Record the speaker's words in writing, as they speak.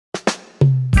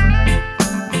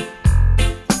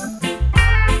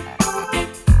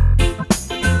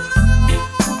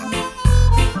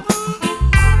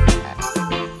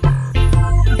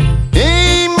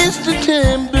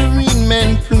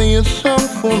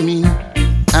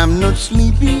not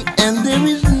sleepy and there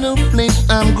is no place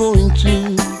I'm going to.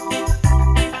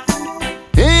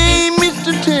 Hey,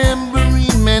 Mr.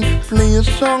 Tambourine Man, play a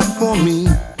song for me.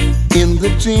 In the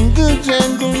jingle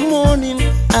jangle morning,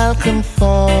 I'll come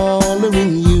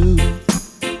following you.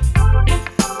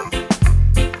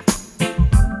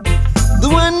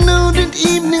 Though I know that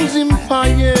evening's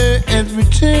empire has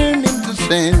returned into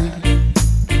sand,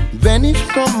 vanished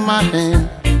from my hand,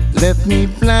 left me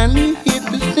blindly here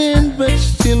to stand, but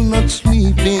still not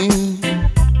sleeping.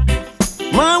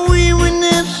 My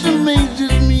weariness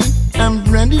amazes me, I'm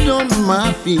branded on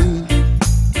my feet.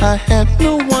 I have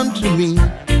no one to meet,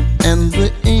 and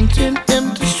the ancient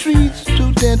empty streets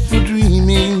too dead for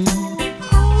dreaming.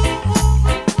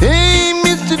 Hey,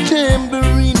 Mr.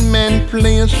 Tambourine Man,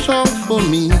 play a song for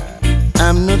me.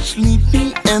 I'm not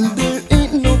sleepy and there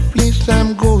ain't no place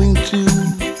I'm going to.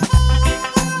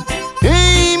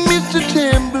 Hey, Mr.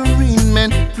 Tambourine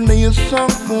Man, play a song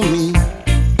for me.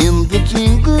 In the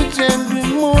jingle jangle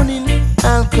morning,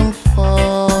 I'll come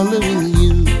following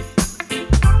you.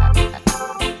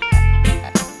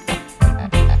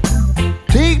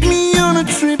 Take me on a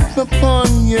trip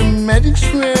upon your magic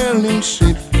swirling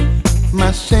ship.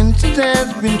 My senses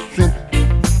has been stripped,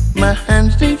 my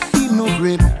hands they feel no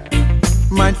grip,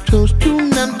 my toes too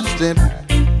numb to step.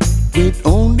 Wait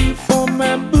only for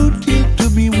my boot heel to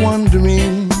be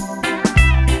wandering.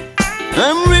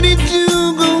 I'm ready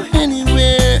to go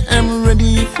anywhere, I'm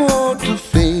ready for to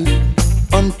fade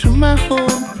onto my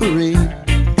home parade.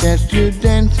 Cast your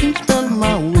dancing spell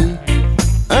my way,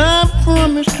 I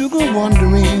promise to go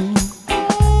wandering.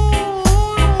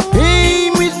 Hey,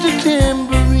 Mr.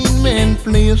 Tambourine Man,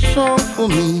 play a song for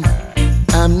me.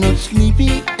 I'm not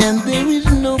sleepy and there is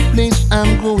no place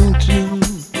I'm going to.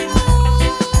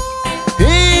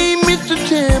 Hey, Mr.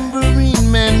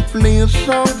 Tambourine Man, play a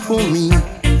song for me.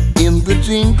 In the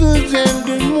jingle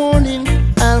jangle morning,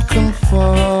 I'll come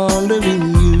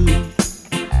following you.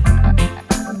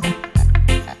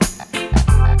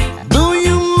 Though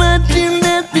you might still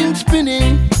have been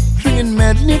spinning, swinging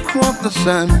madly across the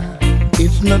sun,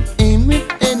 it's not aiming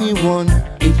at anyone,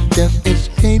 it's just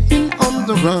escaping on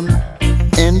the run.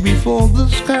 And before the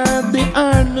sky there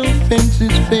are no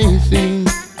fences facing.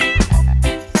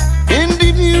 And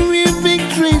if you hear big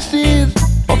traces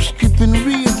of skipping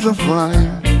reels of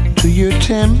rhyme to your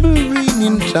tambourine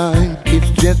in time, it's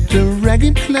just a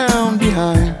ragged clown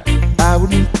behind. I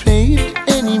wouldn't pay it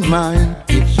any mind,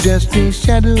 it's just a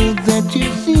shadow that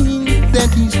you're seeing that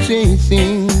he's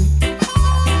chasing.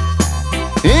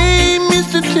 Hey,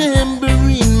 Mr.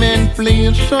 Tambourine Man, play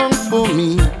a song for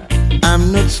me.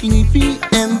 I'm not sleepy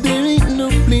and there ain't no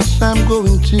place I'm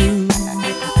going to.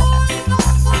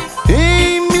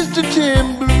 Hey, Mr.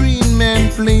 Tambourine Man,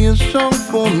 play a song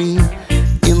for me.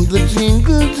 In the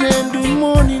jingle jangle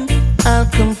morning, I'll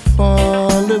come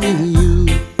following you.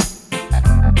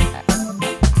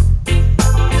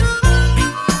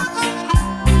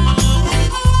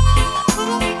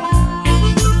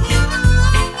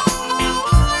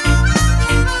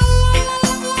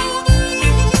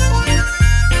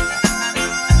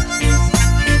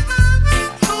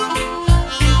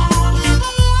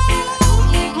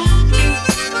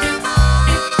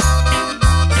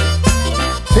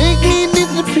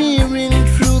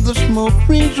 Smoke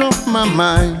rings off my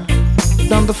mind,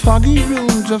 down the foggy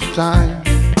rooms of time,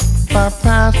 far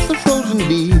past the frozen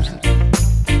leaves,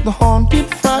 the haunted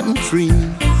frightened trees,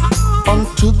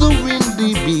 onto the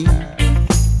windy beach,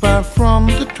 far from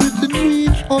the twisted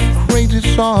reeds of crazy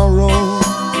sorrow.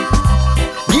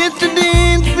 Yet to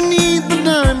dance beneath the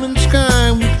diamond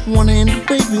sky with one hand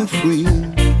waving free,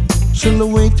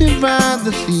 silhouetted by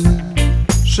the sea,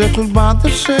 circled by the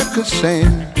circus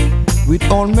sand, with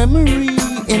all memory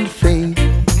and faith,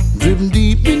 driven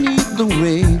deep beneath the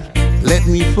waves. Let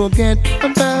me forget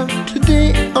about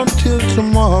today until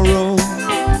tomorrow.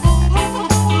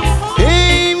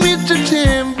 Hey, Mr.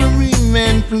 Tambourine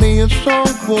Man, play a song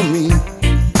for me.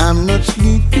 I'm not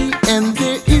sleepy and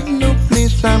there is no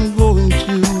place I'm going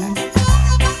to.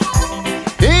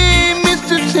 Hey,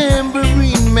 Mr.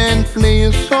 Tambourine Man, play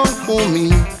a song for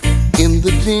me. In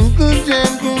the jingle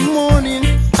jangle morning,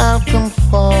 I'll come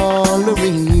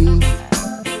following you.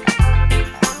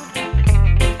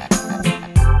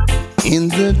 In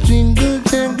the jingle